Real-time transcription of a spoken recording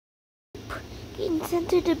getting sent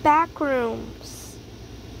to the back rooms.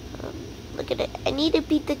 Look at it. I need to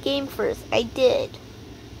beat the game first. I did.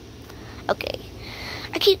 Okay.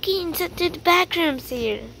 I keep getting sent to the back rooms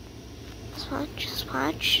here. Just watch. Just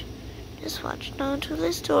watch. Just watch. Not onto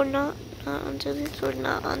this door. Not onto this door.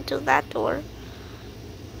 Not onto that door.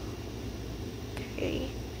 Okay.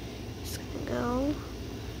 Just gonna go.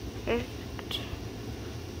 Perfect.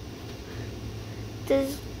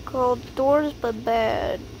 This is called Doors But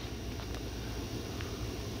Bad.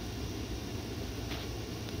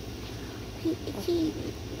 He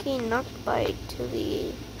getting knocked by to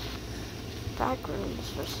the back rooms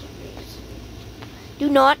for some reason.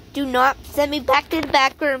 Do not send me back to the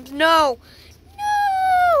back rooms. No!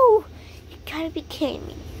 No! You gotta be kidding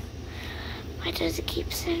me. Why does it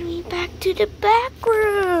keep sending me back to the back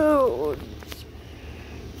rooms?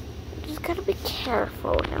 I just gotta be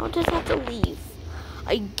careful. Now I just have to leave.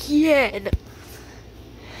 Again.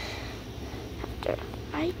 After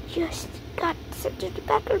I just got sent to the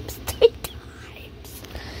back rooms 3 times.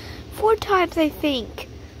 4 times, I think.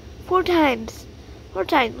 4 times. 4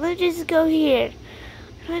 times. Let's just go here.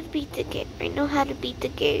 I know how to beat the game. I know how to beat the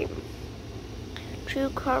game. True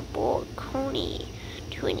Cardboard Coney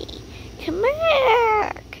 20. Come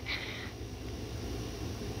back.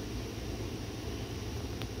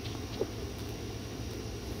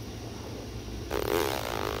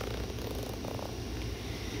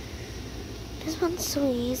 This one's so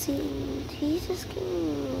easy. Jesus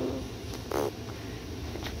King.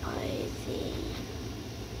 Easy.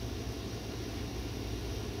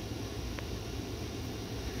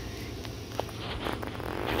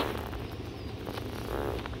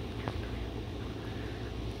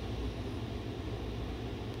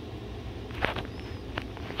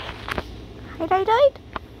 I died.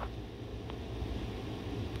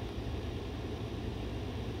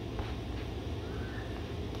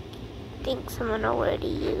 I think someone already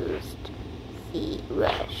used the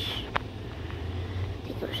rush. I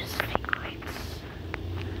think it was just fake lights.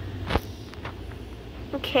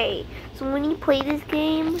 Okay, so when you play this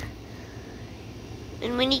game,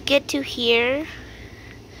 and when you get to here,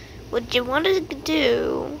 what you want to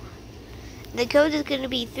do, the code is going to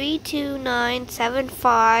be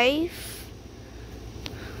 32975.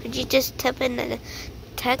 Would you just type in the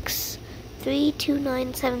text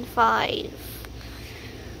 32975?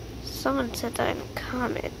 Someone said that in the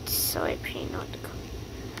comments, so I pretty know the code.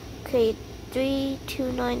 Okay,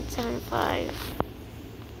 32975.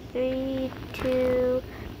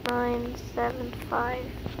 32975.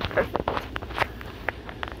 Perfect.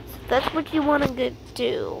 So that's what you want to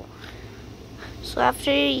do. So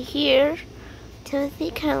after you're here, Timothy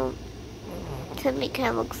kind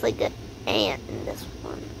of looks like an ant in this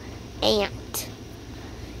one. Ant.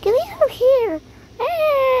 Get me out of here!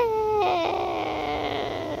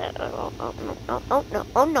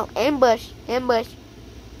 Oh no, ambush.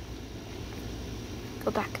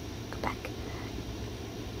 Go back. Go back.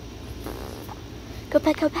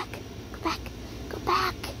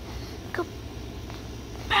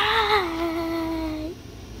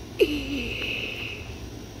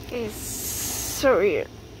 It's so weird.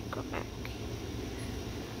 Go back.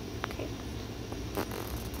 Okay.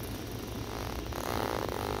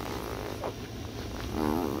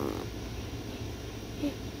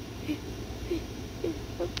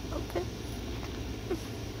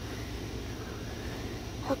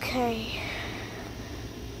 Okay.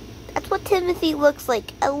 That's what Timothy looks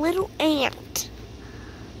like. A little ant.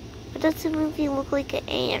 But does Timothy look like an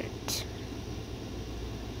ant?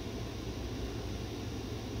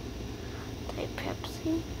 Type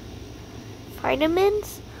Pepsi.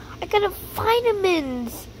 Vitamins? I got a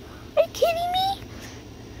vitamins. Are you kidding me?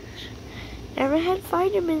 Never had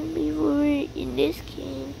vitamins before in this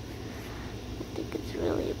game. I think it's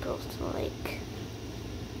really supposed to like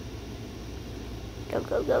go.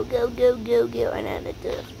 And I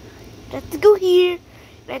have to go here.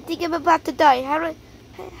 And I think I'm about to die. How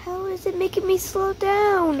is it making me slow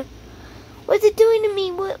down? What's it doing to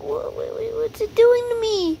me? What's it doing to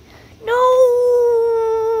me? No!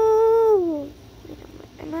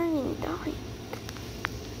 I'm not even dying.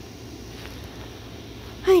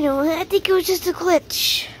 I know, I think it was just a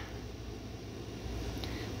glitch.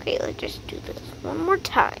 Okay, let's just do this one more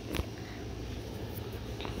time.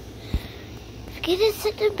 If I get it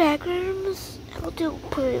set in the backgrounds, I'll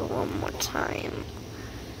put it one more time.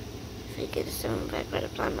 If I get it set in the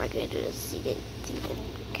backgrounds, I'm not going to do this again.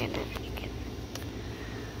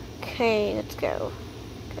 Okay, let's go.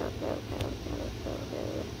 Go.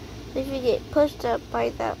 If you get pushed up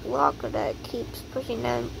by that locker that keeps pushing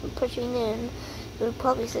in, it would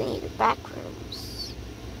probably send you to back rooms.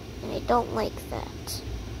 And I don't like that.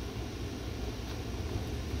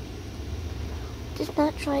 Just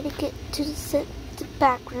not try to get to the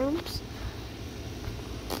back rooms.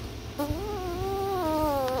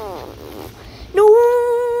 No!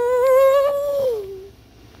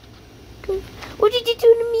 What did you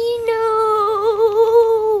do to me?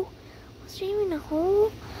 No! Was there even a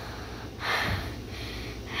hole?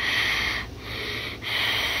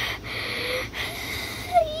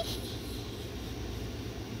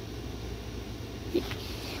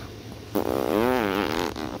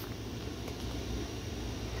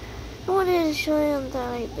 I wanted to show him that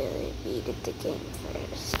I really beat the game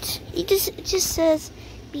first. It just says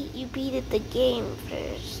you beat the game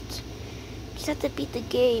first. You just have to beat the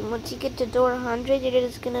game. Once you get to door 100, you're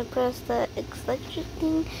just gonna press the electric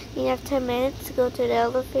thing. You have 10 minutes to go to the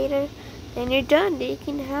elevator. Then you're done. You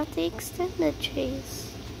can have the extended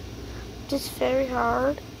chase. Just very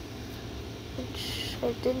hard. Which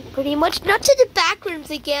I did pretty much. Not to the back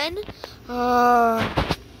rooms again. I'm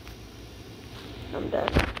done.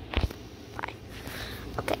 Bye.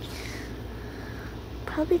 Okay.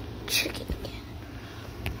 Probably chicken again.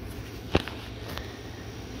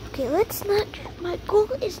 Okay, let's not. My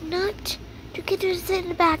goal is not to get to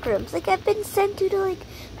the back rooms. Like, I've been sent to like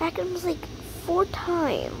back rooms like 4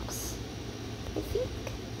 times. I think.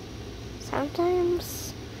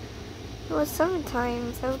 Sometimes. Well,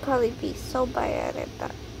 sometimes I would probably be so bad at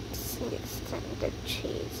that extended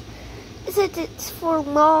cheese. Is that it's for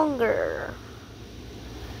longer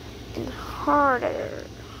and harder.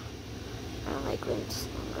 I don't like when it's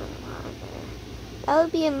longer and harder. That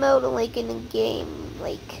would be a mode like in a game,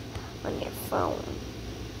 like on your phone.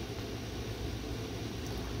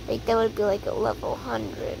 Like that would be like a level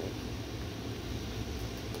 100.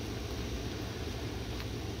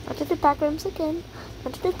 Not to the back rooms again.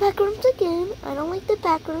 Not to the back rooms again. I don't like the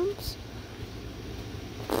back rooms.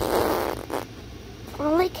 I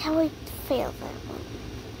don't like how I failed that one.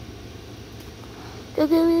 Go,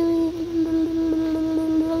 go,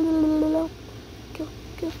 go,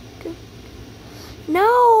 go, go. No!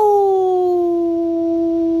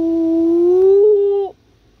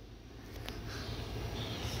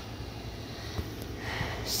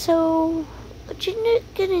 So, what you're not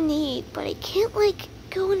gonna need, but I can't like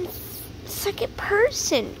go in second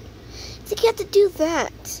person. So you have to do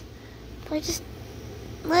that. But I just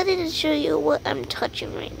let it show you what I'm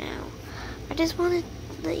touching right now. I just want to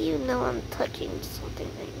let you know I'm touching something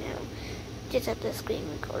right now. Just at the screen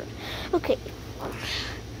record. Okay.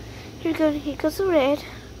 Here goes the red.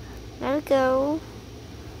 Now we go.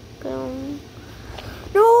 Boom.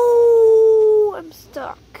 No! I'm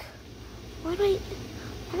stuck. Why do I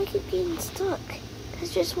keep getting stuck? Because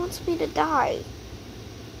it just wants me to die.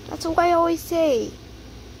 That's what I always say.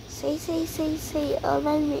 Say.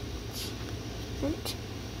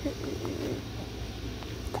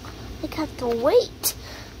 I have to wait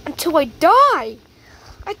until I die.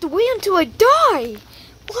 I have to wait until I die.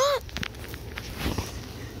 What?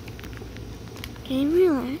 Getting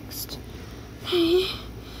relaxed. Okay.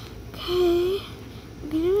 I'm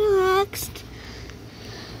getting relaxed.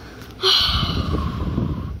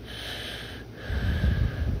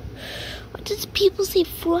 What does people say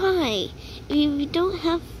fly? If you don't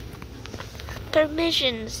have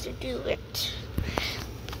permissions to do it.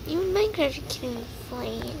 Even Minecraft you can fly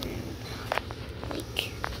in.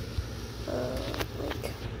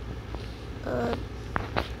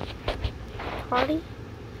 Party?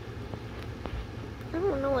 I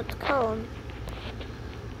don't know what it's called.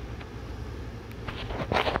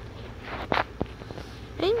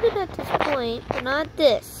 I'm good at this point, but not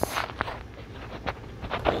this.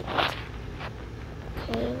 Wait.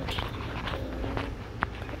 Okay,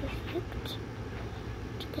 what you gonna do? Perfect.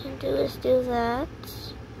 What you're gonna do is do that.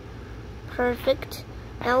 Perfect.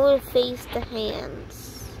 Now we'll face the hands.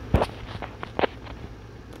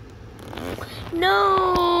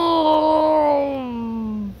 No!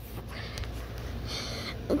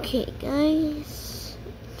 Okay, guys.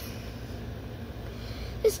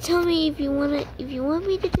 Just tell me if you want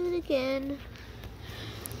me to do it again.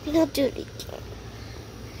 Then I'll do it again.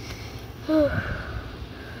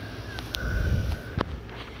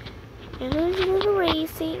 And there's another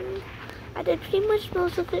racing. I did pretty much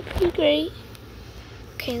most of it pretty great.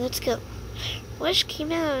 Okay, let's go. Rush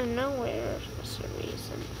came out of nowhere for some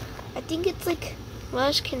reason. I think it's like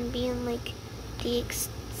Rush can be in like the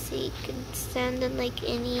so you can stand in like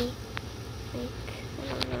any like I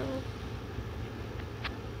don't know.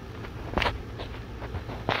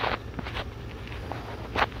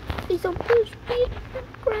 Please don't push me in the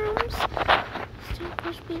back rooms. Please don't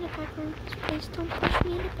push me in the back rooms. Please don't push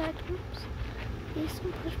me in the back rooms. Please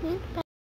don't push me in the back